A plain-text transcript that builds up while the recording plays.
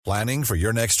Planning for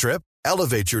your next trip?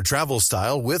 Elevate your travel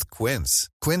style with Quince.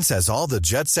 Quince has all the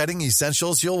jet-setting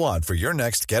essentials you'll want for your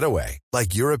next getaway,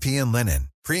 like European linen,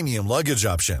 premium luggage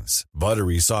options,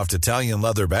 buttery soft Italian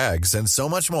leather bags, and so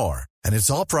much more. And it's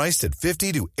all priced at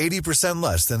 50 to 80%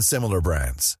 less than similar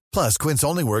brands. Plus, Quince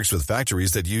only works with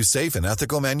factories that use safe and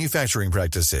ethical manufacturing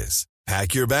practices.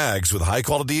 Pack your bags with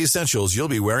high-quality essentials you'll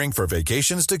be wearing for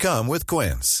vacations to come with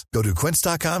Quince. Go to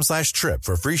quince.com/trip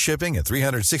for free shipping and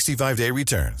 365-day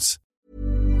returns.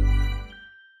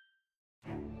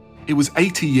 It was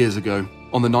 80 years ago,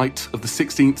 on the night of the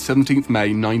 16th, 17th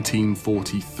May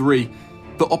 1943,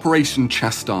 that Operation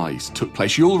Chastise took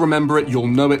place. You'll remember it, you'll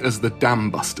know it as the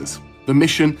Dambusters. The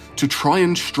mission to try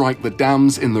and strike the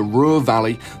dams in the Ruhr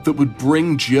Valley that would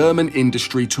bring German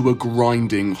industry to a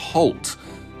grinding halt.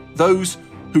 Those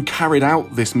who carried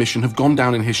out this mission have gone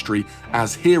down in history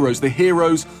as heroes, the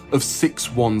heroes of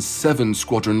 617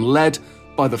 Squadron, led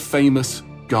by the famous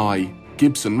Guy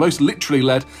Gibson, most literally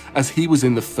led as he was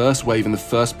in the first wave in the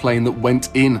first plane that went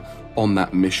in on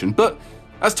that mission. But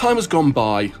as time has gone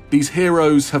by, these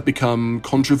heroes have become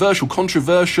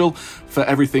controversial for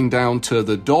everything down to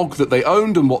the dog that they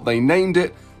owned and what they named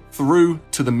it, through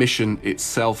to the mission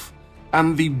itself,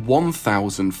 and the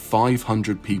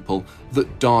 1,500 people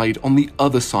that died on the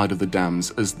other side of the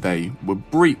dams as they were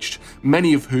breached,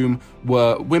 many of whom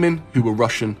were women who were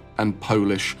Russian and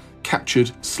Polish,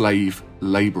 captured slave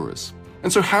labourers.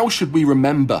 And so how should we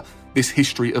remember this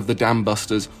history of the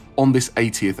Dambusters on this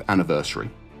 80th anniversary?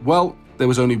 Well, there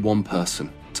was only one person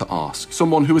to ask,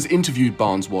 someone who has interviewed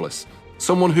Barnes Wallis,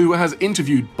 someone who has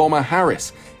interviewed Bomber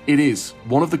Harris. It is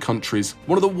one of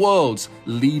the world's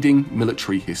leading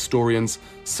military historians,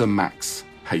 Sir Max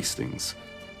Hastings.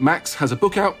 Max has a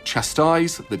book out,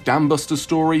 Chastise, The Dambuster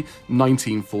Story,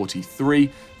 1943,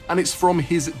 and it's from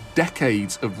his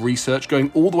decades of research,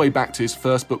 going all the way back to his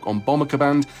first book on Bomber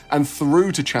Command and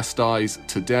through to Chastise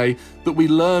today, that we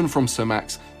learn from Sir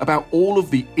Max about all of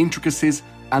the intricacies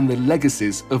and the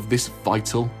legacies of this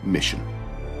vital mission.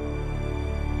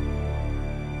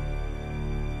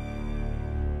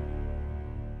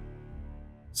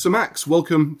 So Max,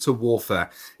 welcome to Warfare.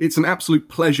 It's an absolute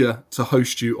pleasure to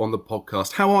host you on the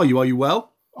podcast. How are you? Are you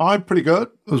well? I'm pretty good,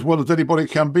 as well as anybody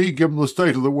can be, given the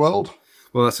state of the world.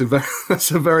 Well,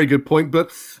 that's a very good point.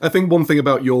 But I think one thing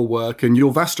about your work and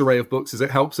your vast array of books is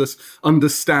it helps us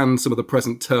understand some of the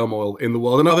present turmoil in the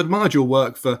world. And I've admired your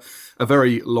work for a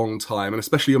very long time, and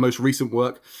especially your most recent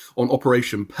work on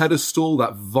Operation Pedestal,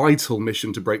 that vital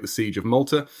mission to break the siege of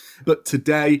Malta. But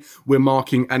today, we're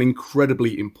marking an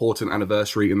incredibly important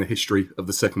anniversary in the history of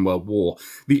the Second World War,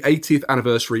 the 80th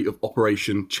anniversary of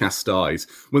Operation Chastise,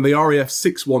 when the RAF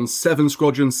 617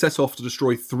 Squadron set off to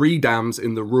destroy 3 dams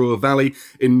in the Ruhr Valley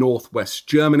in northwest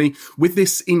Germany with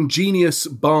this ingenious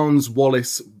Barnes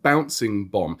Wallis bouncing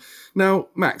bomb. Now,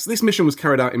 Max, this mission was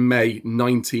carried out in May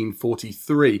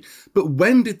 1943, but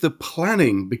when did the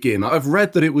planning begin? I've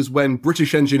read that it was when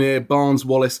British engineer Barnes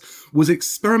Wallis was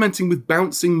experimenting with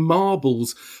bouncing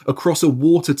marbles across a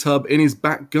water tub in his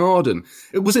back garden.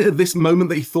 Was it at this moment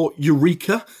that he thought,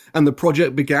 Eureka, and the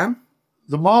project began?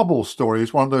 The marble story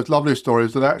is one of those lovely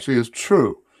stories that actually is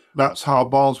true. That's how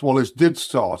Barnes Wallis did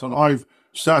start, and I've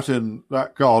sat in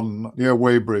that garden near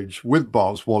Weybridge with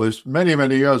Barnes Wallis many,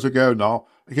 many years ago now,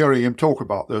 hearing him talk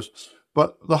about this.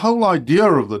 But the whole idea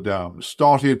of the dams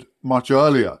started much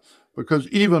earlier, because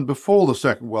even before the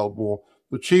Second World War,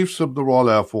 the chiefs of the Royal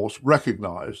Air Force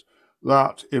recognized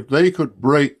that if they could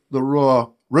break the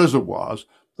Ruhr reservoirs,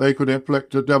 they could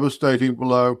inflict a devastating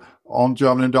blow on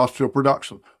German industrial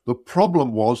production. The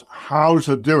problem was how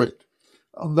to do it.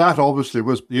 And that obviously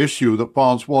was the issue that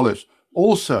Barnes Wallis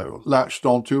also latched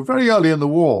onto very early in the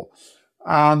war.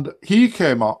 And he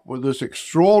came up with this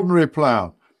extraordinary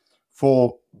plan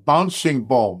for bouncing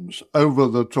bombs over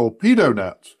the torpedo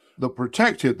nets that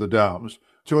protected the dams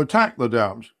to attack the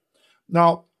dams.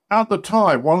 Now, at the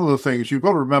time, one of the things you've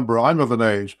got to remember, I'm of an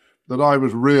age that I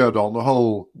was reared on the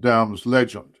whole dams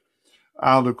legend.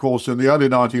 And of course, in the early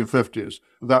 1950s,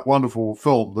 that wonderful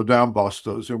film, The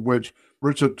Dambusters, in which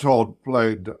Richard Todd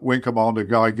played Wing Commander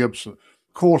Guy Gibson,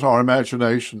 caught our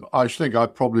imagination. I think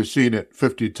I've probably seen it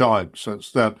 50 times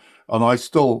since then, and I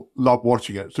still love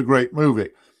watching it. It's a great movie.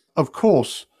 Of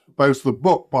course, both the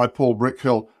book by Paul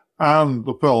Brickhill and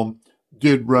the film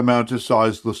did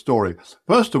romanticize the story.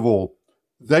 First of all,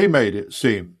 they made it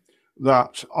seem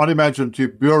that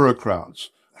unimaginative bureaucrats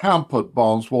hampered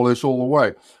Barnes Wallis all the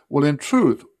way. Well, in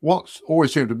truth, what's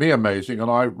always seemed to me amazing,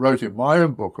 and I wrote in my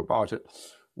own book about it,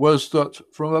 was that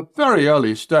from a very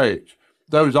early stage,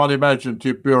 those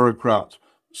unimaginative bureaucrats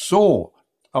saw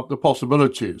up the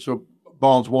possibilities of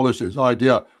Barnes Wallis's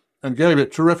idea and gave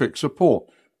it terrific support.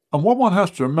 And what one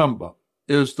has to remember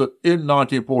is that in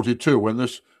 1942, when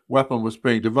this weapon was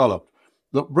being developed,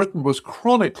 that Britain was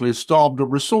chronically starved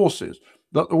of resources,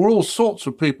 that there were all sorts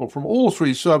of people from all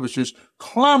three services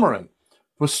clamouring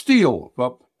for steel,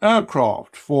 for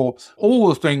aircraft, for all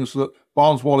the things that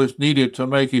Barnes-Wallis needed to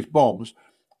make his bombs.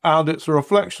 And it's a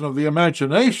reflection of the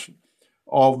imagination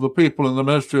of the people in the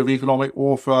Ministry of Economic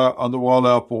Warfare and the Royal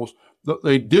Air Force that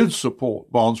they did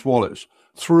support Barnes-Wallis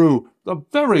through the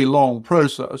very long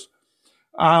process.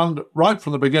 And right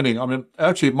from the beginning,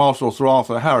 Air Chief Marshal Sir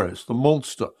Arthur Harris, the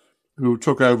monster who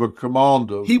took over command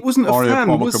of... He wasn't a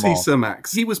fan, was Command. he, Sir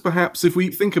Max? He was perhaps, if we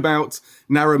think about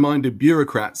narrow-minded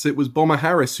bureaucrats, it was Bomber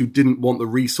Harris who didn't want the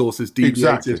resources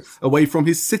deviated away from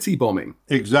his city bombing.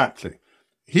 Exactly.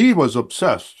 He was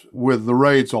obsessed with the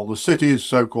raids on the cities,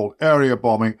 so-called area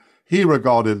bombing. He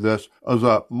regarded this as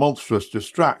a monstrous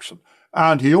distraction.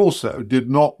 And he also did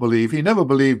not believe, he never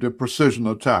believed in precision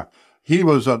attack. He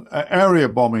was an area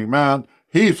bombing man.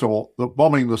 He thought that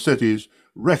bombing the cities,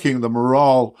 wrecking the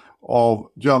morale of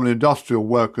German industrial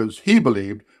workers, he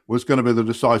believed was going to be the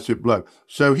decisive blow.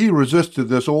 So he resisted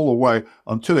this all the way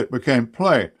until it became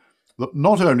plain that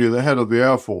not only the head of the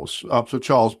Air Force, Sir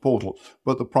Charles Portal,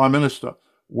 but the Prime Minister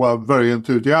were very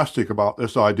enthusiastic about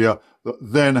this idea, that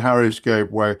then Harris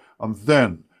gave way, and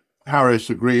then Harris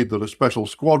agreed that a special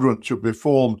squadron should be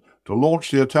formed to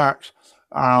launch the attacks,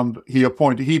 and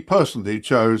he personally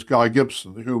chose Guy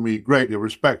Gibson, whom he greatly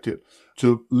respected,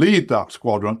 to lead that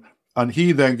squadron, and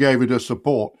he then gave it his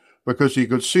support because he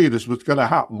could see this was going to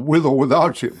happen with or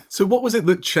without him. So what was it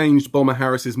that changed Bomber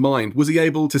Harris's mind? Was he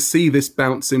able to see this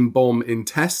bouncing bomb in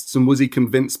tests, and was he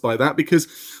convinced by that? Because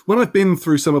when I've been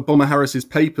through some of Bomber Harris's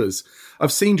papers,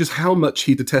 I've seen just how much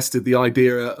he detested the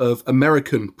idea of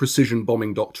American precision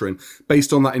bombing doctrine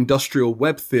based on that industrial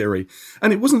web theory.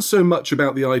 And it wasn't so much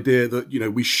about the idea that,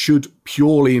 we should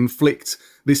purely inflict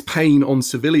this pain on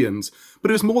civilians,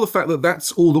 but it was more the fact that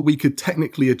that's all that we could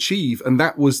technically achieve, and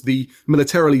that was the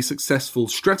militarily successful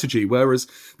strategy, whereas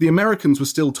the Americans were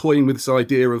still toying with this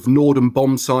idea of Norden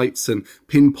bomb sites and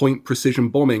pinpoint precision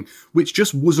bombing, which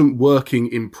just wasn't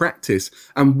working in practice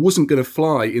and wasn't going to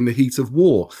fly in the heat of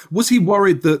war. Was he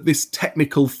worried that this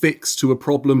technical fix to a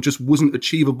problem just wasn't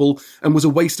achievable and was a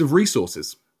waste of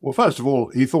resources? Well, first of all,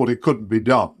 he thought it couldn't be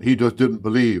done. He just didn't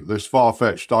believe this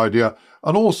far-fetched idea.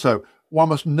 And also, one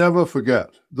must never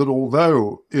forget that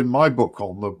although in my book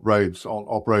on the raids on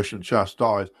Operation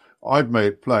Chastise, I've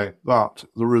made plain that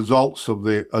the results of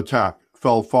the attack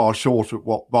fell far short of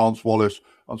what Barnes-Wallis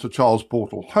and Sir Charles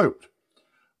Portal hoped,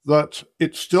 that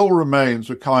it still remains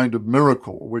a kind of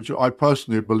miracle, which I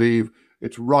personally believe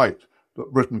it's right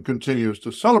that Britain continues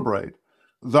to celebrate,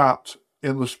 that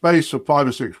in the space of 5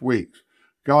 or 6 weeks,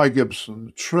 Guy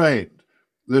Gibson trained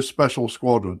this special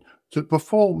squadron to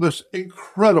perform this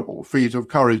incredible feat of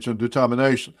courage and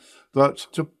determination, that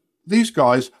to these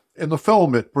guys, in the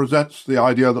film it presents the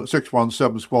idea that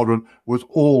 617 Squadron was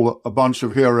all a bunch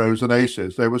of heroes and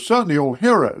aces. They were certainly all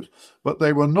heroes, but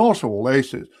they were not all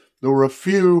aces. There were a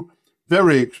few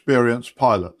very experienced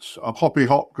pilots, Hoppy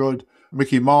Hopgood,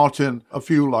 Mickey Martin, a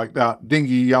few like that,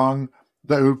 Dingy Young,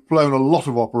 who've flown a lot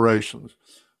of operations.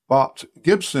 But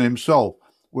Gibson himself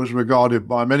was regarded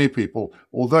by many people,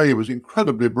 although he was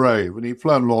incredibly brave and he'd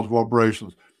flown a lot of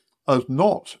operations, as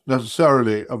not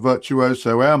necessarily a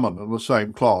virtuoso airman in the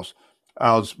same class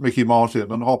as Mickey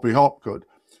Martin and Hoppy Hopgood.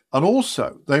 And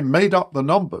also, they made up the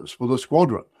numbers for the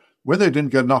squadron. When they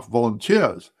didn't get enough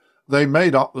volunteers, they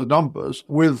made up the numbers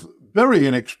with very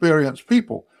inexperienced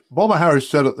people. Bomber Harris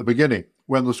said at the beginning,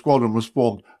 when the squadron was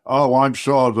formed, "Oh, I'm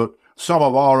sure that some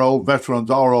of our old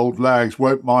veterans, our old lags,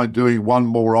 won't mind doing one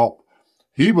more op."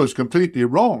 He was completely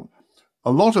wrong.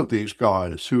 A lot of these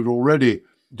guys who'd already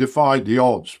defied the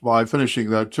odds by finishing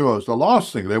their tours, the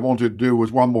last thing they wanted to do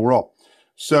was one more op.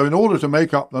 So in order to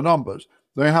make up the numbers,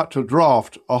 they had to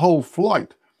draft a whole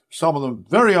flight, some of them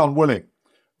very unwilling,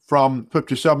 from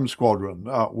 57 Squadron,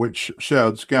 which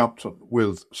shared Scampton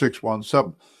with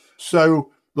 617.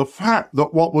 So the fact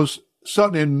that what was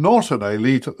certainly not an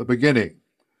elite at the beginning,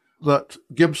 that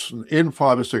Gibson, in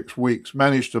 5 or 6 weeks,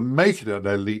 managed to make it an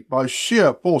elite by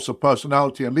sheer force of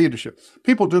personality and leadership.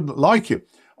 People didn't like him.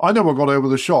 I never got over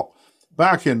the shock.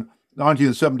 Back in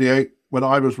 1978, when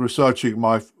I was researching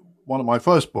one of my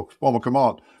first books, Bomber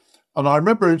Command, and I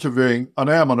remember interviewing an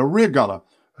airman, a rear gunner,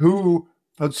 who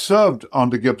had served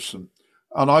under Gibson.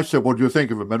 And I said, "What do you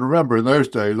think of him?" And remember, in those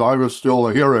days, I was still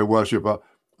a hero worshipper.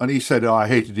 And he said, I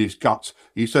hated his guts.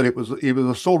 He said he was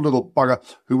a sort of little bugger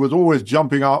who was always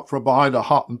jumping out from behind a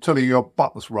hut and telling your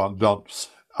buttons were undone.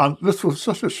 And this was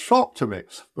such a shock to me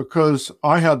because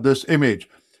I had this image.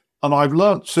 And I've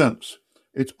learnt since,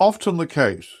 it's often the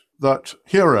case that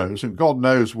heroes, and God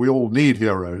knows we all need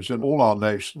heroes in all our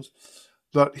nations,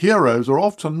 that heroes are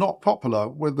often not popular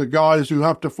with the guys who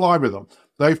have to fly with them.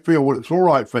 They feel, well, it's all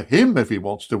right for him if he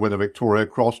wants to win a Victoria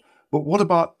Cross, but what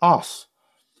about us?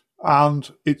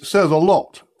 And it says a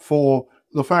lot for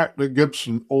the fact that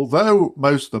Gibson, although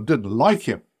most of them didn't like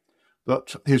him,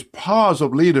 that his powers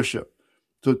of leadership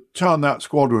to turn that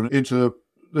squadron into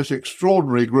this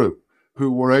extraordinary group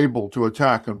who were able to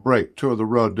attack and break two of the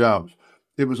road dams,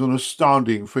 it was an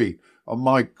astounding feat. And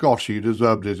my gosh, he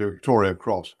deserved his Victoria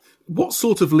Cross. What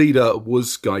sort of leader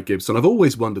was Guy Gibson? I've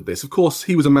always wondered this. Of course,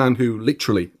 he was a man who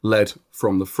literally led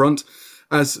from the front,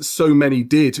 as so many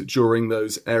did during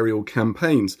those aerial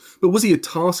campaigns. But was he a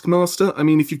taskmaster? I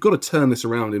mean, if you've got to turn this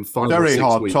around in 5 or 6 weeks... Very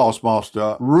hard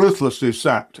taskmaster, ruthlessly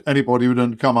sacked anybody who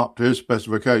didn't come up to his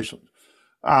specifications.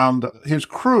 And his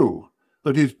crew,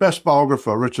 that his best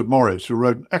biographer, Richard Morris, who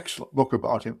wrote an excellent book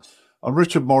about him, and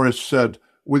Richard Morris said,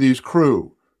 with his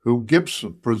crew, whom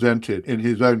Gibson presented in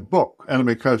his own book,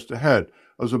 Enemy Coast Ahead,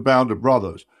 as a band of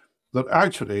brothers, that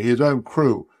actually his own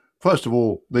crew, first of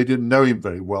all, they didn't know him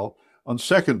very well, and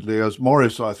secondly, as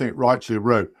Morris, I think, rightly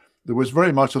wrote, there was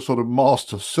very much a sort of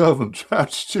master-servant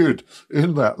attitude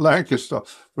in that Lancaster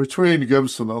between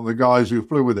Gibson and the guys who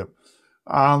flew with him.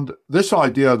 And this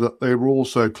idea that they were all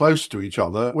so close to each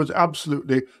other was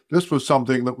absolutely, this was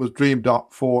something that was dreamed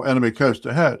up for Enemy Coast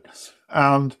Ahead.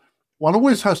 And one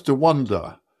always has to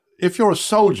wonder, if you're a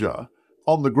soldier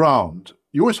on the ground,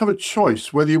 you always have a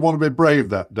choice whether you want to be brave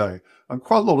that day. And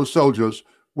quite a lot of soldiers,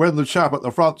 when the chap at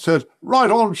the front said, "Right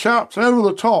on, chaps, over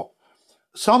the top,"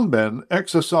 some men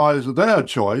exercise their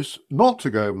choice not to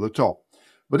go over the top.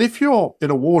 But if you're in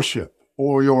a warship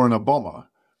or you're in a bomber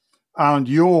and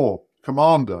your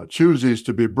commander chooses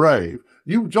to be brave,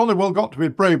 you've jolly well got to be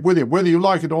brave with him, whether you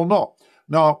like it or not.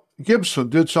 Now, Gibson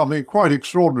did something quite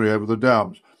extraordinary over the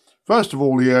dams. First of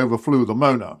all, he overflew the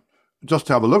Mona, just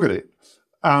to have a look at it.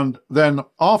 And then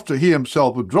after he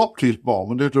himself had dropped his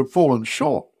bomb and it had fallen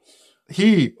short,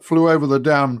 he flew over the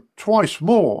dam twice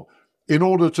more in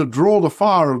order to draw the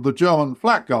fire of the German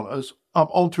flak gunners up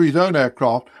onto his own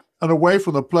aircraft and away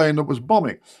from the plane that was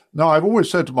bombing. Now, I've always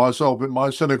said to myself in my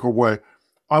cynical way,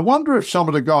 I wonder if some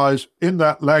of the guys in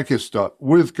that Lancaster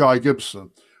with Guy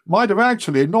Gibson might have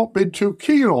actually not been too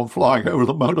keen on flying over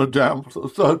the Mona Dam for the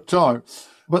third time.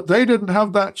 But they didn't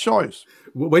have that choice.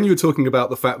 When you were talking about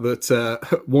the fact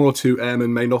that one or two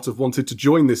airmen may not have wanted to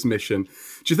join this mission,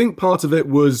 do you think part of it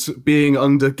was being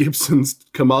under Gibson's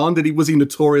command? Was he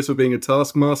notorious for being a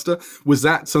taskmaster? Was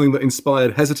that something that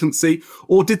inspired hesitancy?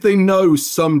 Or did they know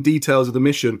some details of the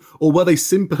mission? Or were they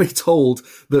simply told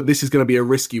that this is going to be a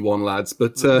risky one, lads?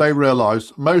 But they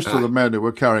realised, most of the men who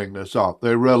were carrying this out,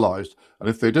 they realised, and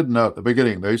if they didn't know at the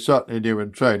beginning, they certainly knew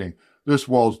in training, this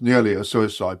was nearly a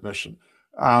suicide mission.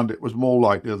 And it was more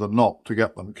likely than not to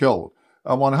get them killed.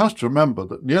 And one has to remember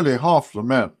that nearly half the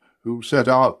men who set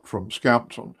out from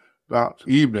Scampton that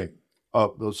evening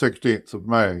of the 16th of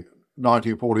May,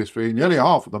 1943, nearly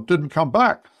half of them didn't come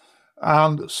back.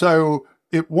 And so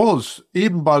it was,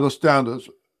 even by the standards,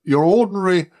 your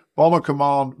ordinary Bomber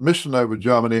Command mission over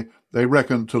Germany, they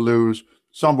reckoned to lose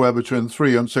somewhere between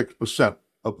 3 and 6%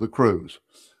 of the crews.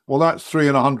 Well, that's 3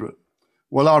 in 100.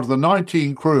 Well, out of the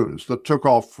 19 crews that took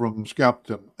off from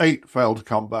Scampton, 8 failed to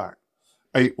come back.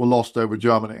 8 were lost over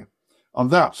Germany. And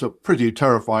that's a pretty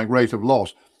terrifying rate of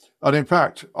loss. And in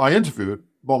fact, I interviewed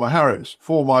Bomber Harris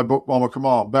for my book Bomber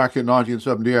Command back in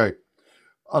 1978.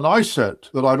 And I said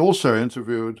that I'd also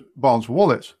interviewed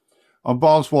Barnes-Wallis. And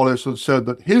Barnes-Wallis had said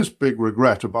that his big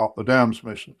regret about the dams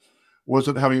mission was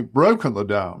that having broken the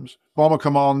dams, Bomber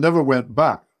Command never went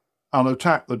back and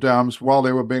attacked the dams while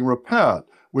they were being repaired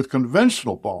with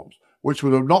conventional bombs, which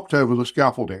would have knocked over the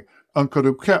scaffolding and could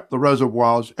have kept the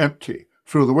reservoirs empty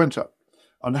through the winter.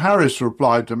 And Harris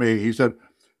replied to me, he said,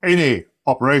 any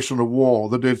operation of war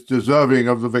that is deserving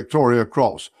of the Victoria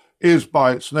Cross is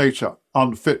by its nature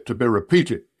unfit to be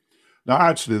repeated. Now,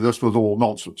 actually, this was all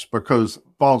nonsense because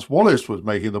Barnes-Wallis was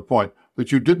making the point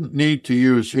that you didn't need to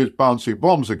use his bouncing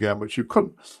bombs again, which you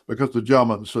couldn't because the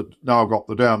Germans had now got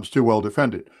the dams too well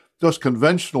defended. Just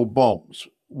conventional bombs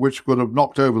which could have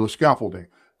knocked over the scaffolding,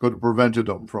 could have prevented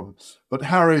them from. But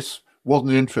Harris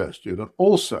wasn't interested. And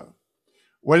also,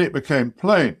 when it became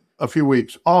plain a few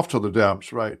weeks after the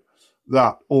Dambusters Raid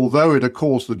that although it had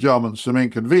caused the Germans some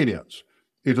inconvenience,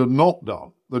 it had not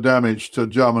done the damage to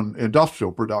German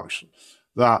industrial production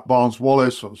that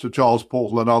Barnes-Wallis and Sir Charles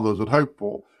Portal and others had hoped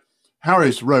for,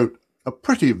 Harris wrote a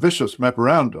pretty vicious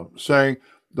memorandum saying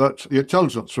that the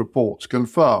intelligence reports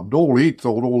confirmed all he'd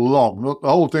thought all along, that the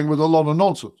whole thing was a lot of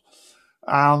nonsense.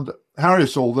 And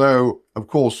Harris, although, of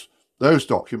course, those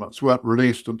documents weren't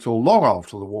released until long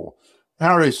after the war.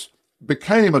 Harris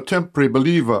became a temporary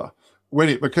believer when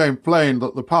it became plain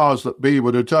that the powers that be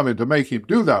were determined to make him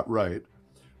do that raid.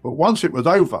 But once it was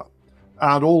over,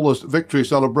 and all the victory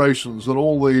celebrations and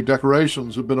all the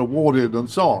decorations had been awarded and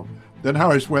so on, then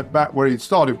Harris went back where he'd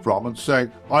started from and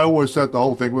saying, I always said the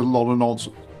whole thing was a lot of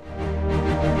nonsense.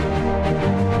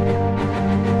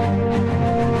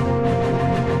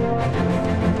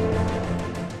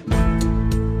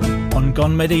 On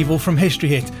Gone Medieval from History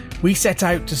Hit, we set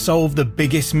out to solve the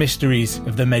biggest mysteries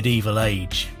of the medieval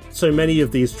age. So many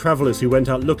of these travellers who went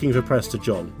out looking for Prester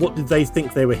John, what did they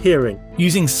think they were hearing?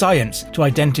 Using science to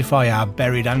identify our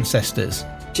buried ancestors.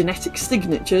 Genetic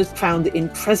signatures found in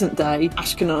present-day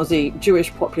Ashkenazi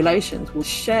Jewish populations were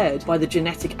shared by the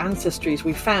genetic ancestries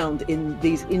we found in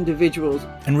these individuals.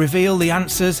 And reveal the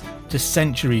answers to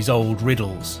centuries-old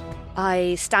riddles.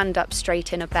 I stand up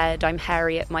straight in a bed, I'm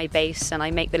hairy at my base, and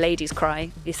I make the ladies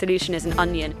cry. The solution is an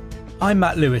onion. I'm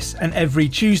Matt Lewis, and every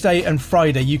Tuesday and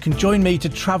Friday you can join me to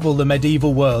travel the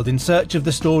medieval world in search of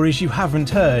the stories you haven't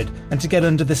heard and to get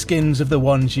under the skins of the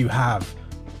ones you have.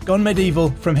 Gone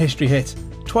Medieval from History Hit,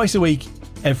 twice a week,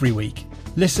 every week.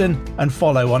 Listen and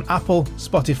follow on Apple,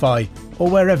 Spotify, or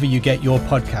wherever you get your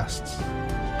podcasts.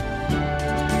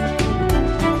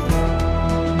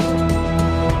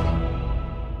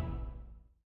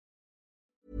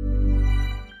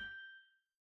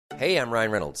 Hey, I'm Ryan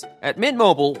Reynolds. At Mint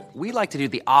Mobile, we like to do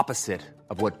the opposite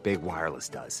of what Big Wireless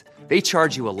does. They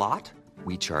charge you a lot,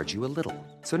 we charge you a little.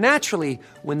 So naturally,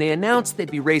 when they announced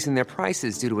they'd be raising their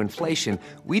prices due to inflation,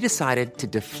 we decided to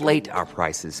deflate our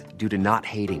prices due to not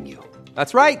hating you.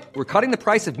 That's right. We're cutting the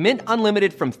price of Mint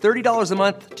Unlimited from $30 a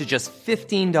month to just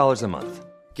 $15 a month.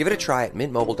 Give it a try at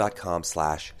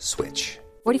mintmobile.com/switch.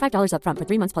 $45 up front for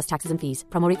 3 months plus taxes and fees.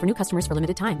 Promo rate for new customers for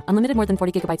limited time. Unlimited more than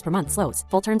 40 gigabytes per month. Slows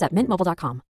full terms at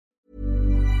mintmobile.com.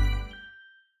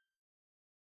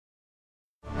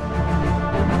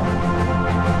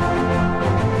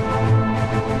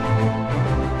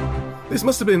 This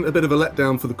must have been a bit of a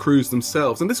letdown for the crews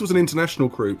themselves, and this was an international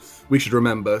crew, we should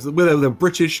remember. There were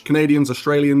British, Canadians,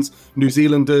 Australians, New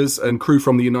Zealanders, and crew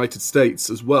from the United States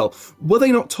as well. Were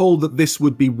they not told that this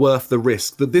would be worth the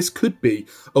risk, that this could be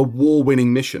a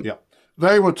war-winning mission? Yeah,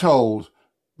 they were told,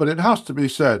 but it has to be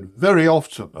said, very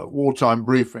often at wartime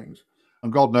briefings,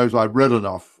 and God knows I've read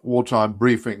enough wartime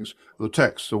briefings, the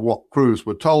texts of what crews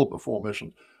were told before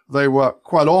missions, they were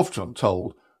quite often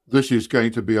told, this is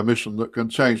going to be a mission that can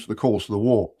change the course of the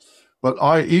war. But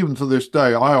even to this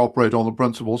day, I operate on the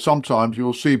principle, sometimes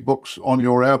you'll see books on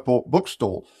your airport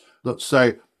bookstall that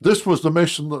say, this was the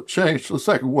mission that changed the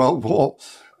Second World War.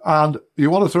 And you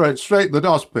want to throw it straight in the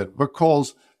dustbin,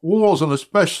 because wars, and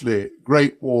especially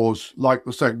great wars like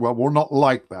the Second World War, are not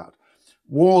like that.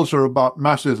 Wars are about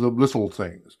masses of little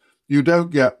things. You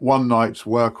don't get one night's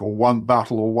work or one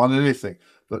battle or one anything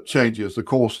that changes the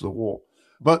course of the war.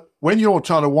 But when you're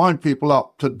trying to wind people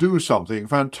up to do something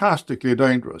fantastically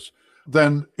dangerous,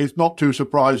 then it's not too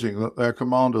surprising that their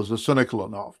commanders are cynical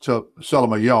enough to sell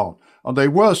them a yarn. And they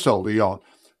were sold a yarn.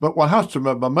 But one has to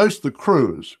remember, most of the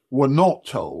crews were not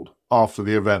told after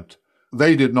the event.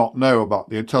 They did not know about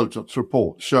the intelligence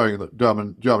reports showing that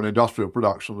German industrial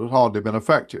production had hardly been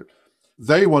affected.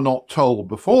 They were not told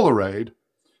before the raid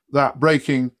that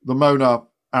breaking the Mona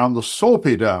and the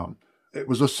Sorpy down, it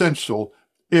was essential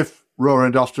if Ruhr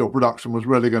industrial production was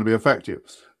really going to be effective.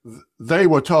 They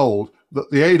were told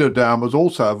that the Ada Dam was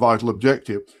also a vital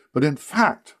objective, but in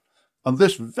fact, and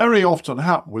this very often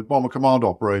happened with Bomber Command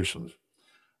operations,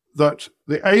 that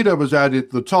the Ada was added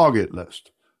to the target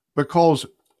list because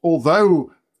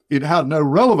although it had no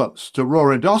relevance to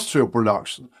Ruhr industrial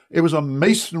production, it was a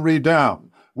masonry dam,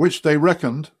 which they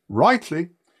reckoned, rightly,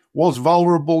 was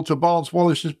vulnerable to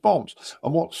Barnes-Wallis's bombs.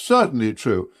 And what's certainly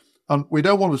true, and we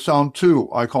don't want to sound too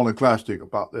iconoclastic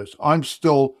about this, I'm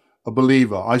still a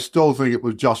believer. I still think it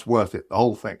was just worth it, the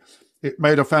whole thing. It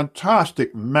made a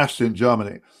fantastic mess in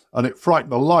Germany, and it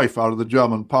frightened the life out of the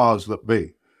German powers that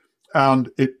be.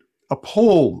 And it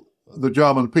appalled the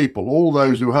German people, all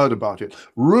those who heard about it.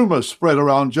 Rumours spread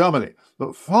around Germany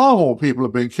that far more people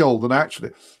had been killed than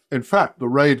actually. In fact, the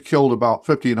raid killed about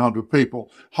 1,500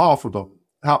 people, half of them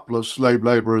hapless slave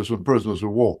labourers and prisoners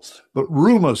of war. But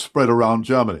rumours spread around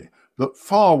Germany that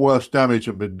far worse damage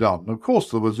had been done. And of course,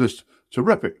 there was this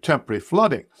terrific temporary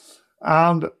flooding.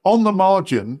 And on the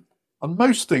margin, and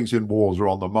most things in wars are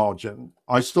on the margin,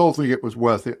 I still think it was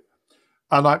worth it.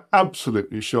 And I'm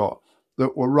absolutely sure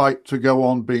that we're right to go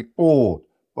on being awed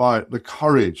by the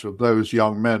courage of those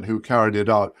young men who carried it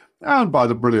out, and by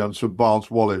the brilliance of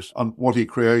Barnes-Wallis and what he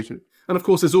created. And of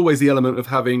course, there's always the element of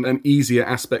having an easier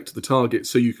aspect to the target.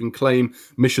 So you can claim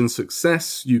mission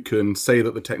success, you can say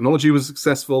that the technology was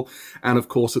successful, and of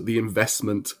course that the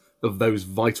investment of those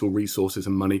vital resources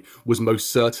and money was most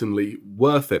certainly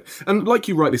worth it. And like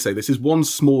you rightly say, this is one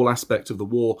small aspect of the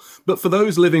war, but for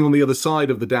those living on the other side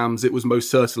of the dams, it was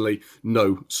most certainly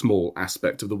no small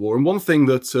aspect of the war. And one thing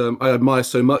that I admire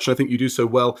so much, and I think you do so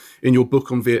well in your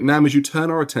book on Vietnam, is you turn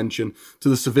our attention to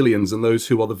the civilians and those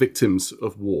who are the victims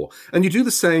of war. And you do the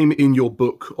same in your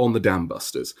book on the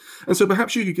Dambusters. And so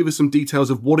perhaps you could give us some details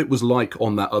of what it was like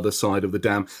on that other side of the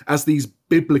dam as these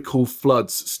biblical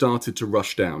floods started to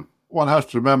rush down. One has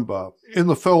to remember, in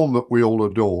the film that we all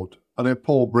adored, and in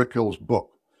Paul Brickhill's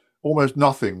book, almost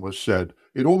nothing was said.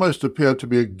 It almost appeared to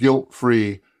be a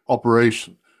guilt-free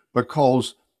operation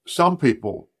because some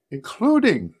people,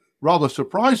 including, rather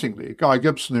surprisingly, Guy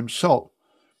Gibson himself,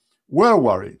 were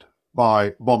worried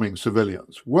by bombing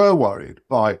civilians, were worried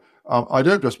by, I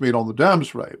don't just mean on the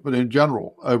Dambusters Raid, but in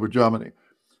general over Germany.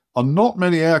 And not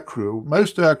many aircrew,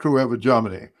 most aircrew over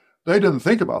Germany, they didn't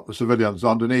think about the civilians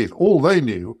underneath. All they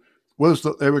knew was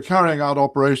that they were carrying out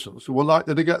operations who were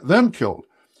likely to get them killed.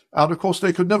 And of course,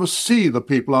 they could never see the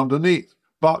people underneath.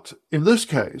 But in this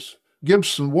case,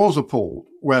 Gibson was appalled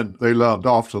when they learned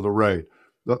after the raid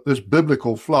that this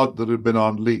biblical flood that had been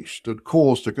unleashed had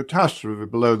caused a catastrophe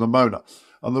below the Mona.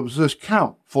 And there was this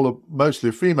camp full of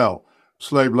mostly female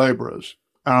slave laborers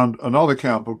and another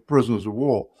camp of prisoners of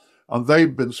war. And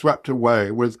they'd been swept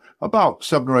away with about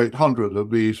 700 or 800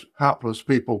 of these hapless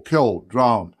people killed,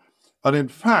 drowned. And in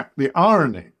fact, the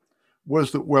irony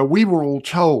was that where we were all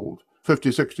told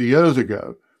 50, 60 years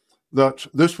ago that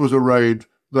this was a raid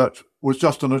that was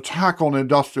just an attack on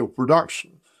industrial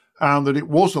production and that it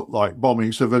wasn't like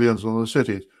bombing civilians in the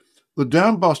cities, the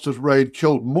Dambusters Raid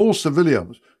killed more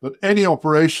civilians than any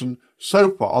operation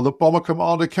so far the bomber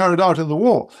commander carried out in the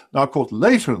war. Now, of course,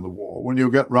 later in the war, when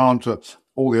you get round to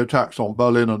all the attacks on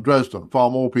Berlin and Dresden, far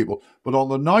more people. But on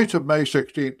the night of May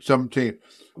 16th, 17th,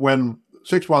 when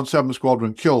 617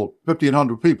 Squadron killed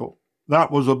 1,500 people,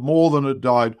 that was more than had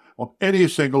died on any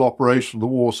single operation of the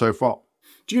war so far.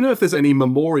 Do you know if there's any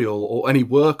memorial or any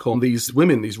work on these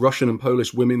women, these Russian and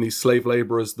Polish women, these slave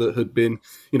labourers that had been,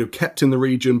 kept in the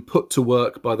region, put to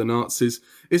work by the Nazis?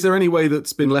 Is there any way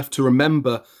that's been left to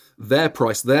remember their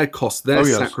price, their cost, their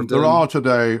sacrifice? There are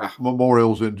today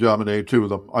memorials in Germany to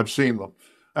them. I've seen them,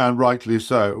 and rightly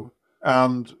so.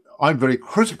 And I'm very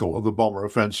critical of the bomber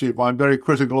offensive. I'm very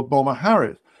critical of Bomber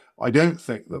Harris. I don't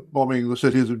think that bombing the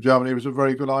cities of Germany was a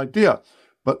very good idea.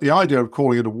 But the idea of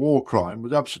calling it a war crime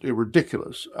was absolutely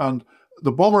ridiculous. And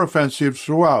the bomber offensive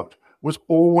throughout was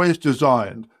always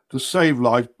designed to save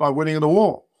life by winning the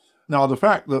war. Now, the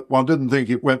fact that one didn't think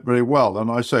it went very well,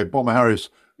 and I say Bomber Harris,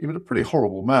 he was a pretty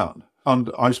horrible man. And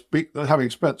I speak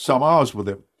having spent some hours with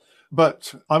him.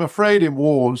 But I'm afraid in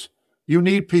wars, you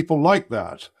need people like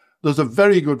that. There's a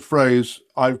very good phrase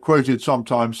I've quoted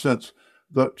sometimes since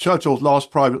that Churchill's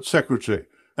last private secretary,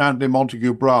 Anthony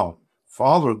Montague Brown,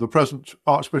 father of the present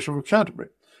Archbishop of Canterbury,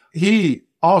 he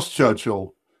asked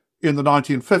Churchill in the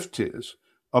 1950s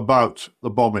about the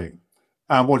bombing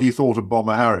and what he thought of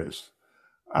Bomber Harris.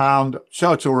 And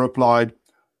Churchill replied,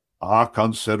 "A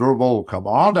considerable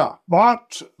commander,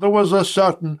 but there was a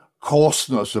certain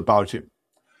coarseness about him."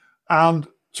 And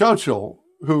Churchill,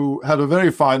 who had a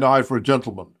very fine eye for a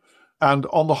gentleman, and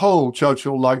on the whole,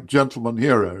 Churchill liked gentleman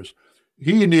heroes,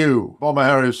 he knew Bomber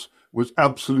Harris was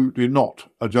absolutely not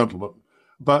a gentleman.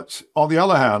 But on the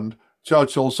other hand,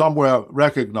 Churchill somewhere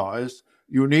recognized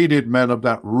you needed men of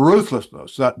that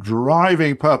ruthlessness, that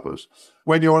driving purpose,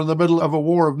 when you're in the middle of a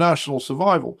war of national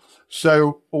survival.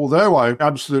 So although I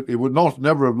absolutely would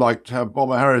never have liked to have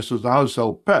Bomber Harris as a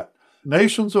household pet,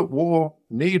 nations at war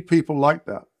need people like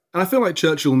that. And I feel like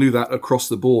Churchill knew that across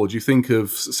the board. You think of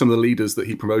some of the leaders that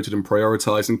he promoted and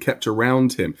prioritised and kept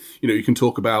around him. You can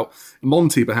talk about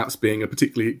Monty perhaps being a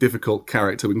particularly difficult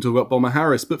character. We can talk about Bomber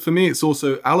Harris. But for me, it's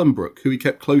also Alan Brooke, who he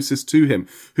kept closest to him,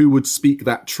 who would speak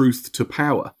that truth to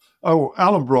power. Oh,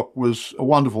 Alan Brooke was a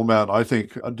wonderful man, I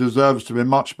think, and deserves to be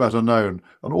much better known.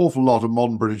 An awful lot of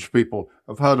modern British people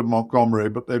have heard of Montgomery,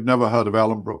 but they've never heard of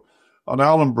Alan Brooke. And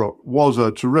Alan Brooke was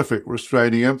a terrific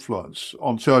restraining influence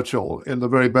on Churchill in the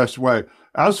very best way.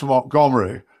 As for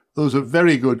Montgomery, there's a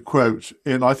very good quote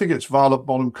in, I think it's Violet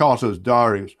Bonham Carter's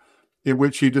diaries, in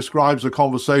which he describes a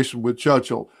conversation with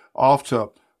Churchill after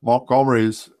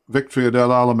Montgomery's victory at El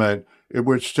Alamein, in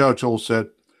which Churchill said,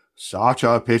 "Such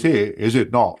a pity, is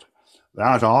it not,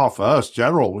 that our first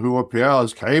general who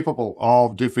appears capable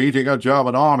of defeating a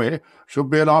German army should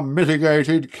be an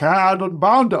unmitigated cad and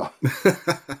bounder."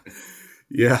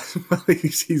 Yeah, well,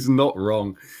 he's not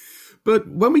wrong. But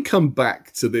when we come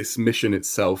back to this mission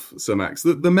itself, Sir Max,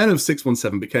 the men of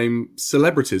 617 became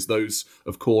celebrities, those,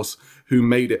 of course, who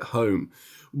made it home.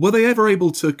 Were they ever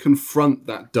able to confront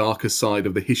that darker side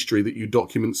of the history that you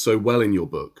document so well in your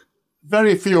book?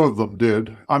 Very few of them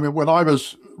did. I mean, when I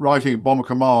was writing Bomber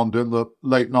Command in the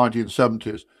late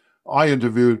 1970s, I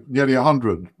interviewed nearly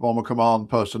 100 Bomber Command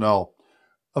personnel.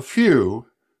 A few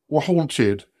were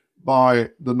haunted by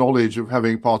the knowledge of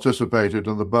having participated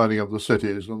in the burning of the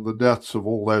cities and the deaths of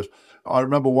all those. I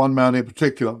remember one man in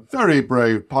particular, very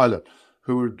brave pilot,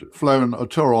 who had flown a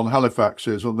tour on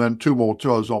Halifaxes and then 2 more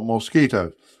tours on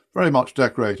Mosquitoes, very much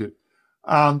decorated.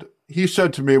 And he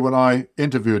said to me when I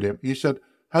interviewed him, he said,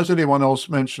 "Has anyone else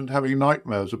mentioned having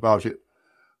nightmares about it?"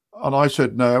 And I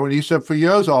said no. And he said for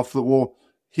years after the war,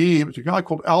 he was a guy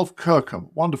called Alf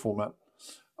Kirkham, wonderful man.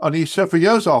 And he said, for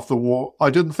years after the war, I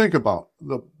didn't think about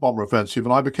the bomber offensive,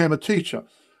 and I became a teacher.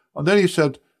 And then he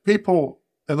said, people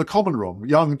in the common room,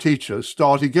 young teachers,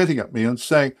 started getting at me and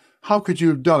saying, how could you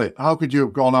have done it? How could you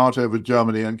have gone out over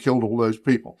Germany and killed all those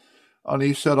people? And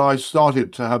he said, I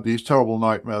started to have these terrible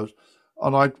nightmares,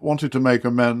 and I wanted to make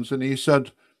amends. And he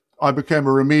said, I became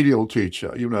a remedial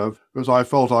teacher, because I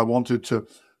felt I wanted to.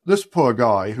 This poor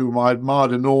guy, whom I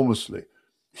admired enormously,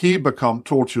 he became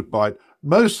tortured by it.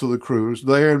 Most of the crews,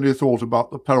 they only thought about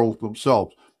the peril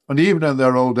themselves. And even in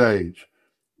their old age,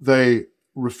 they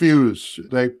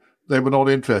refused. They were not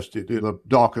interested in the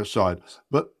darker side.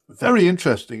 But very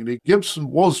interestingly, Gibson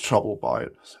was troubled by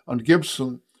it. And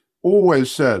Gibson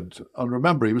always said, and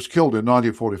remember, he was killed in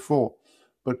 1944,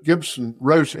 but Gibson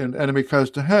wrote in Enemy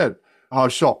Coast Ahead how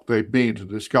shocked they'd been to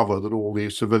discover that all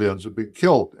these civilians had been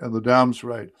killed in the Dambusters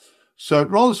Raid. So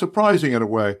rather surprising in a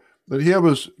way, that here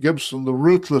was Gibson, the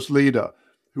ruthless leader,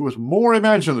 who was more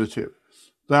imaginative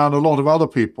than a lot of other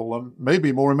people, and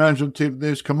maybe more imaginative than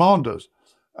his commanders.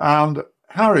 And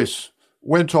Harris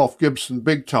went off Gibson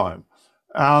big time.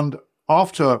 And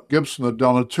after Gibson had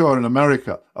done a tour in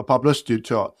America, a publicity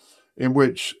tour, in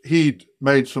which he'd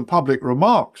made some public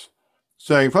remarks,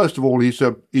 saying, first of all, he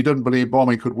said he didn't believe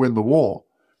bombing could win the war.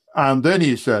 And then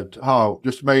he said how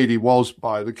dismayed he was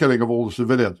by the killing of all the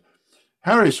civilians.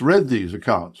 Harris read these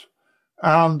accounts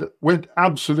and went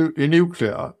absolutely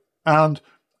nuclear. And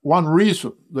one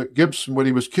reason that Gibson, when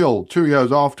he was killed 2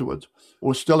 years afterwards,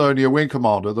 was still only a wing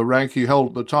commander, the rank he held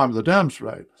at the time of the Dambusters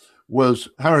Raid, was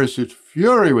Harris's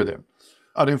fury with him.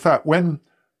 And in fact, when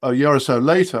a year or so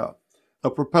later, a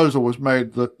proposal was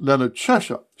made that Leonard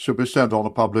Cheshire should be sent on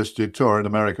a publicity tour in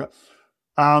America,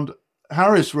 and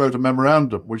Harris wrote a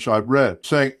memorandum, which I've read,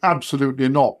 saying absolutely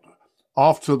not,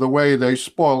 after the way they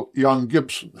spoilt young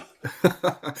Gibson.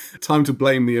 Time to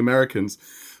blame the Americans.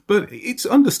 But it's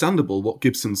understandable what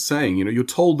Gibson's saying. You're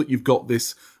told that you've got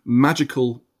this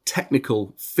magical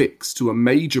technical fix to a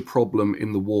major problem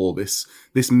in the war, this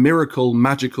miracle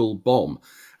magical bomb.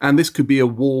 And this could be a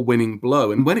war-winning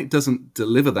blow. And when it doesn't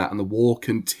deliver that and the war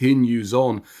continues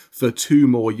on for 2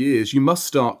 more years, you must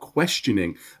start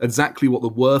questioning exactly what the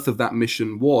worth of that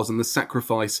mission was and the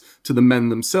sacrifice to the men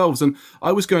themselves. And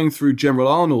I was going through General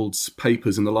Arnold's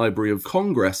papers in the Library of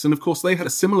Congress, and of course they had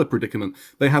a similar predicament.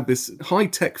 They had this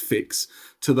high-tech fix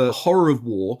to the horror of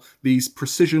war, these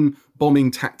precision bombing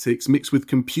tactics mixed with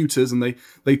computers, and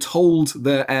they told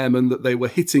their airmen that they were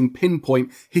hitting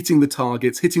the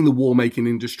targets, hitting the war-making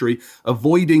industry,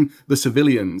 avoiding the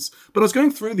civilians. But I was going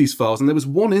through these files, and there was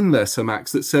one in there, Sir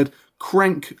Max, that said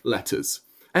crank letters.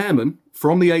 Airmen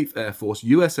from the 8th Air Force,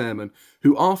 US airmen,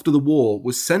 who after the war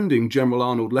was sending General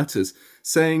Arnold letters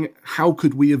saying, how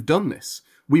could we have done this?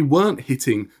 We weren't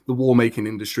hitting the war-making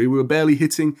industry. We were barely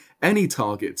hitting any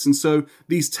targets. And so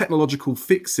these technological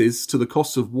fixes to the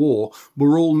costs of war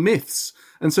were all myths.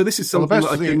 And so this is something that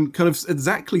I can kind of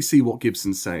exactly see what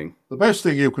Gibson's saying. The best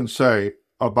thing you can say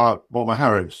about Bomber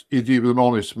Harris is he was an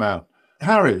honest man.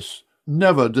 Harris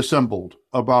never dissembled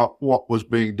about what was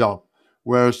being done,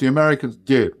 whereas the Americans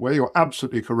did. Where you're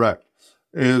absolutely correct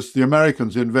is the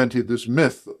Americans invented this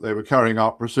myth that they were carrying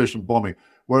out precision bombing,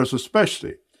 whereas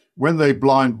especially when they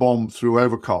blind bombed through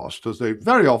Overcast, as they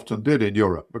very often did in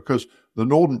Europe, because the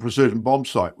Norden precision bomb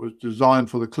site was designed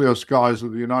for the clear skies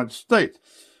of the United States.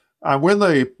 And when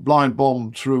they blind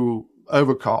bombed through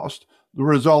Overcast, the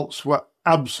results were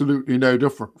absolutely no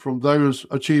different from those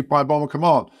achieved by Bomber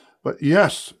Command. But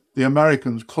yes, the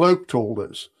Americans cloaked all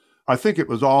this. I think it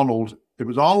was Arnold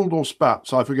or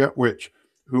Spatz, I forget which,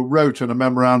 who wrote in a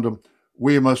memorandum,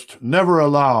 we must never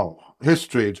allow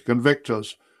history to convict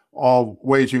us of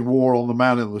waging war on the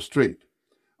man in the street.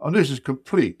 And this is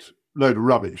complete load of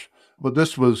rubbish. But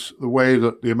this was the way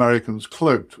that the Americans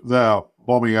cloaked their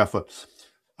bombing efforts.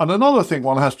 And another thing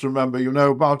one has to remember,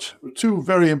 about 2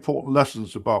 very important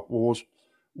lessons about wars.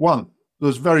 One,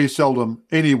 there's very seldom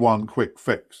any one quick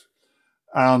fix.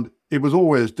 And it was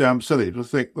always damn silly to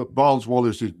think that Barnes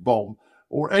Wallis's bomb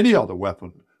or any other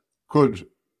weapon could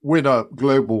win a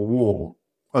global war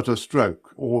at a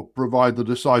stroke or provide the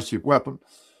decisive weapon.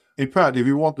 In fact, if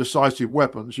you want decisive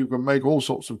weapons, you can make all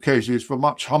sorts of cases for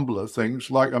much humbler things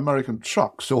like American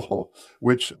trucks, or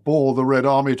which bore the Red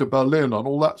Army to Berlin and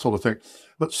all that sort of thing.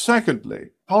 But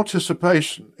secondly,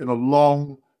 participation in a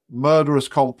long, murderous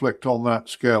conflict on that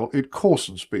scale, it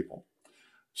coarsens people.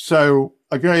 So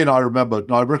again, I remembered,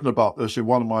 and I've written about this in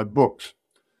one of my books,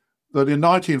 that in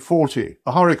 1940,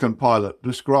 a Hurricane pilot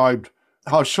described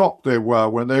how shocked they were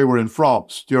when they were in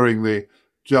France during the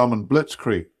German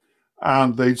Blitzkrieg,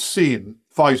 and they'd seen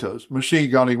fighters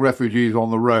machine gunning refugees on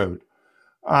the road.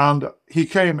 And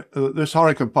this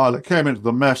Hurricane pilot came into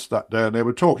the mess that day, and they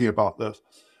were talking about this,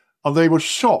 and they were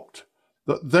shocked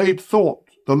that they'd thought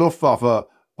the Luftwaffe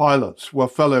pilots were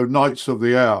fellow knights of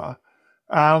the air.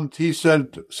 And he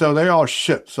said, so they are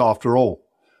shits after all.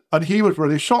 And he was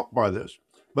really shocked by this.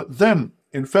 But then,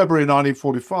 in February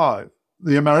 1945,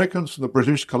 the Americans and the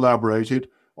British collaborated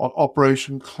on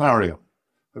Operation Clarion.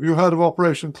 Have you heard of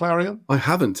Operation Clarion? I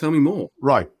haven't. Tell me more.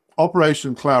 Right.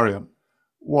 Operation Clarion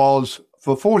was,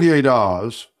 for 48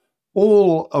 hours,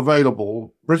 all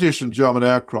available British and German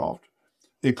aircraft,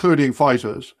 including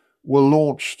fighters, were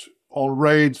launched on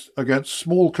raids against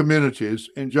small communities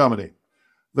in Germany.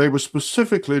 They were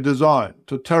specifically designed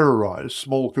to terrorize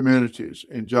small communities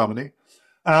in Germany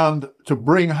and to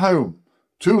bring home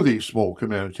to these small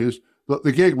communities that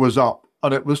the gig was up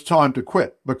and it was time to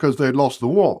quit because they'd lost the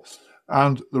war.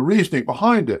 And the reasoning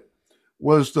behind it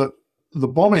was that the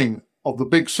bombing of the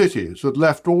big cities had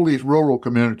left all these rural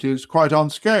communities quite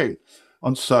unscathed.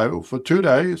 And so, for 2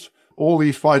 days, all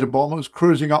these fighter bombers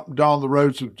cruising up and down the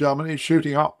roads of Germany,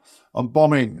 shooting up and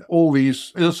bombing all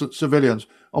these innocent civilians.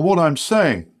 And what I'm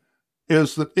saying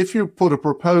is that if you put a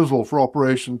proposal for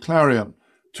Operation Clarion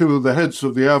to the heads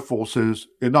of the air forces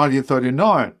in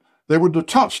 1939, they would have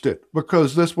touched it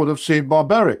because this would have seemed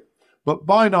barbaric. But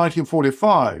by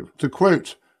 1945, to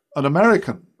quote an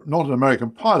American, not an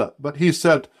American pilot, but he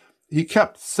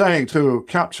kept saying to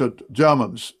captured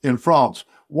Germans in France,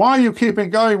 why are you keeping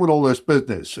going with all this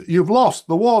business? You've lost,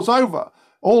 the war's over.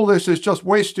 All this is just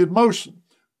wasted motion.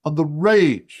 And the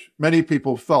rage many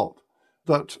people felt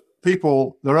that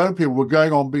their own people were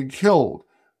going on being killed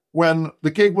when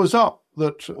the gig was up,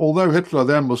 that although Hitler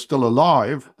then was still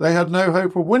alive, they had no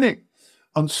hope of winning.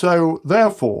 And so,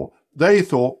 therefore, they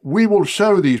thought, we will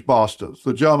show these bastards,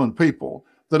 the German people,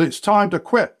 that it's time to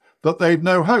quit, that they'd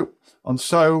no hope. And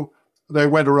so they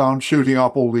went around shooting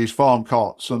up all these farm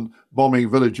carts and bombing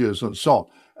villages and so on.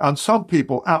 And some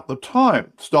people at the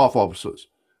time, staff officers,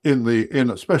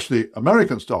 especially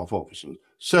American staff officers,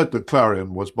 said that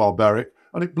Clarion was barbaric,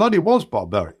 and it bloody was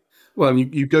barbaric. Well,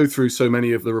 you go through so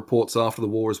many of the reports after the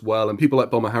war as well, and people like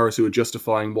Bomber Harris who are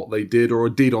justifying what they did or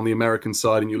did on the American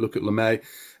side, and you look at LeMay,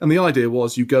 and the idea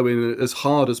was you go in as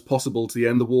hard as possible to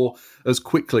end the war as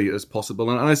quickly as possible.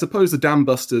 And I suppose the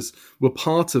Dambusters were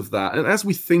part of that. And as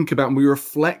we think about and we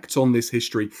reflect on this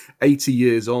history 80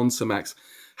 years on, Sir Max,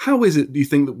 how is it, do you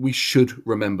think, that we should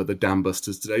remember the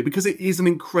Dambusters today? Because it is an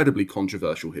incredibly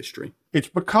controversial history. It's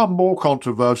become more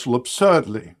controversial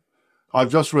absurdly.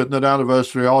 I've just written an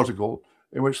anniversary article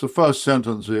in which the first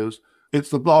sentence is, it's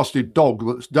the blasted dog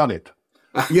that's done it.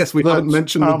 Yes, we haven't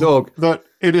mentioned the dog. That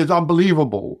it is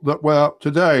unbelievable that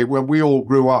today, when we all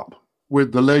grew up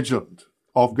with the legend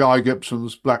of Guy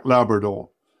Gibson's Black Labrador,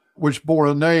 which bore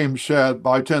a name shared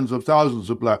by tens of thousands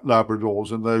of Black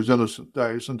Labradors in those innocent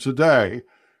days, and today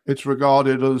it's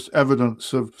regarded as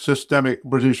evidence of systemic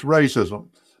British racism.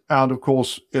 And of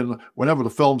course, whenever the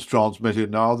film's transmitted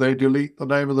now, they delete the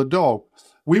name of the dog.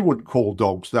 We wouldn't call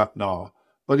dogs that now.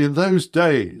 But in those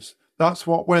days, that's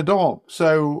what went on.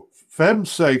 So for heaven's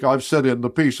sake, I've said in the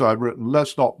piece I've written,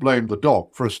 let's not blame the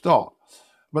dog for a start.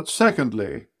 But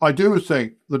secondly, I do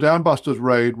think the Dambusters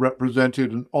Raid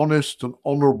represented an honest and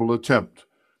honourable attempt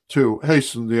to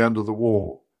hasten the end of the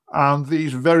war. And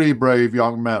these very brave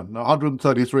young men,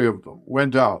 133 of them,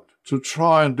 went out to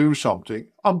try and do something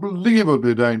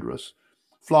unbelievably dangerous,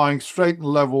 flying straight and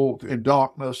level in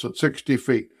darkness at 60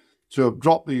 feet to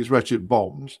drop these wretched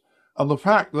bombs. And the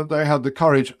fact that they had the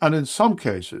courage, and in some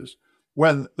cases,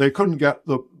 when they couldn't get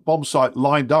the bomb site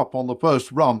lined up on the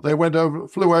first run, they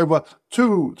flew over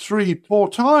 2, 3, 4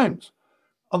 times.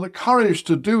 And the courage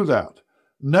to do that,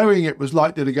 knowing it was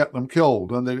likely to get them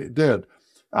killed, and that it did.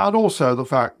 And also the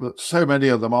fact that so many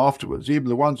of them afterwards, even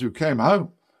the ones who came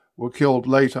home, were killed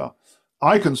later.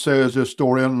 I can say as a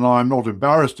historian, and I'm not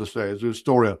embarrassed to say as a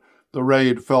historian, the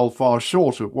raid fell far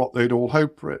short of what they'd all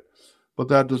hoped for it. but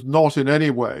that does not in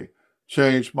any way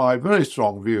change my very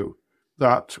strong view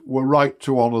that we're right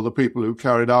to honour the people who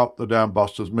carried out the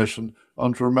Dambusters mission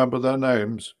and to remember their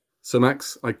names. So,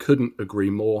 Max, I couldn't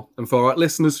agree more. And for our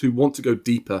listeners who want to go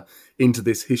deeper into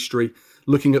this history,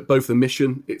 looking at both the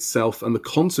mission itself and the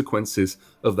consequences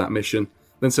of that mission,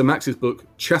 then Sir Max's book,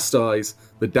 Chastise,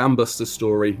 The Dambusters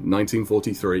Story,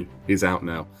 1943, is out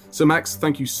now. So, Max,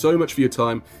 thank you so much for your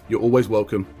time. You're always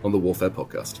welcome on the Warfare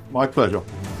Podcast. My pleasure.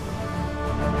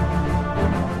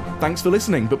 Thanks for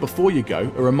listening, but before you go,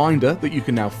 a reminder that you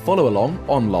can now follow along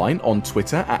online on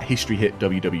Twitter at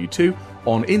HistoryHitWW2,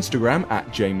 on Instagram at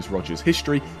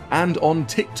JamesRogersHistory, and on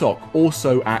TikTok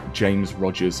also at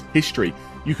JamesRogersHistory.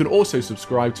 You can also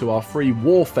subscribe to our free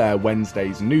Warfare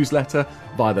Wednesdays newsletter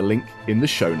via the link in the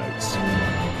show notes.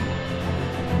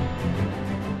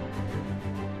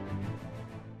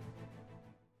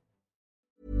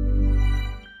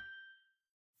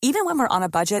 Even when we're on a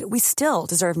budget, we still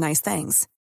deserve nice things.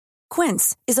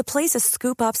 Quince is a place to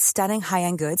scoop up stunning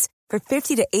high-end goods for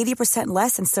 50 to 80%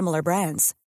 less than similar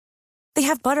brands. They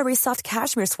have buttery soft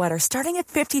cashmere sweaters starting at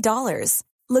 $50,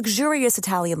 luxurious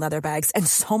Italian leather bags, and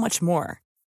so much more.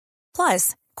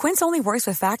 Plus, Quince only works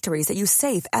with factories that use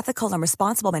safe, ethical, and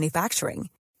responsible manufacturing.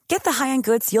 Get the high-end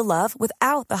goods you'll love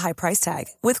without the high price tag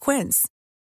with Quince.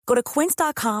 Go to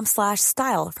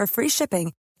quince.com/style for free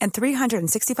shipping and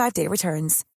 365-day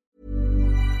returns.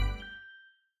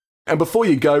 And before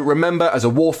you go, remember, as a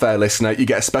Warfare listener, you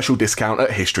get a special discount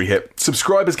at History Hit.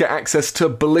 Subscribers get access to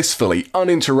blissfully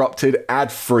uninterrupted,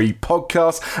 ad-free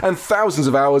podcasts and thousands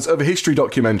of hours of history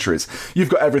documentaries. You've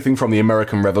got everything from the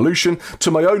American Revolution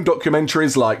to my own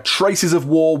documentaries like Traces of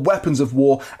War, Weapons of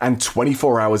War, and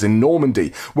 24 Hours in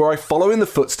Normandy, where I follow in the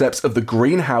footsteps of the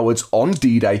Green Howards on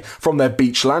D-Day, from their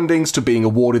beach landings to being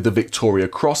awarded the Victoria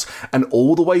Cross, and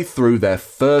all the way through their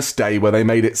first day where they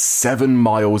made it 7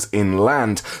 miles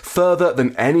inland, further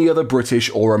than any other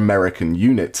British or American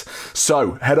unit.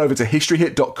 So head over to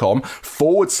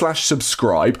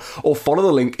historyhit.com/subscribe or follow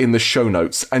the link in the show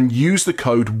notes and use the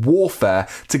code WARFARE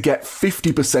to get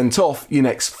 50% off your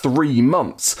next 3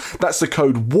 months. That's the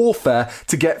code WARFARE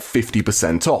to get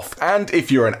 50% off. And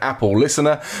if you're an Apple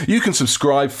listener, you can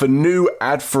subscribe for new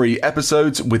ad-free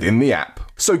episodes within the app.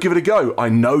 So give it a go. I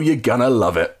know you're gonna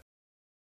love it.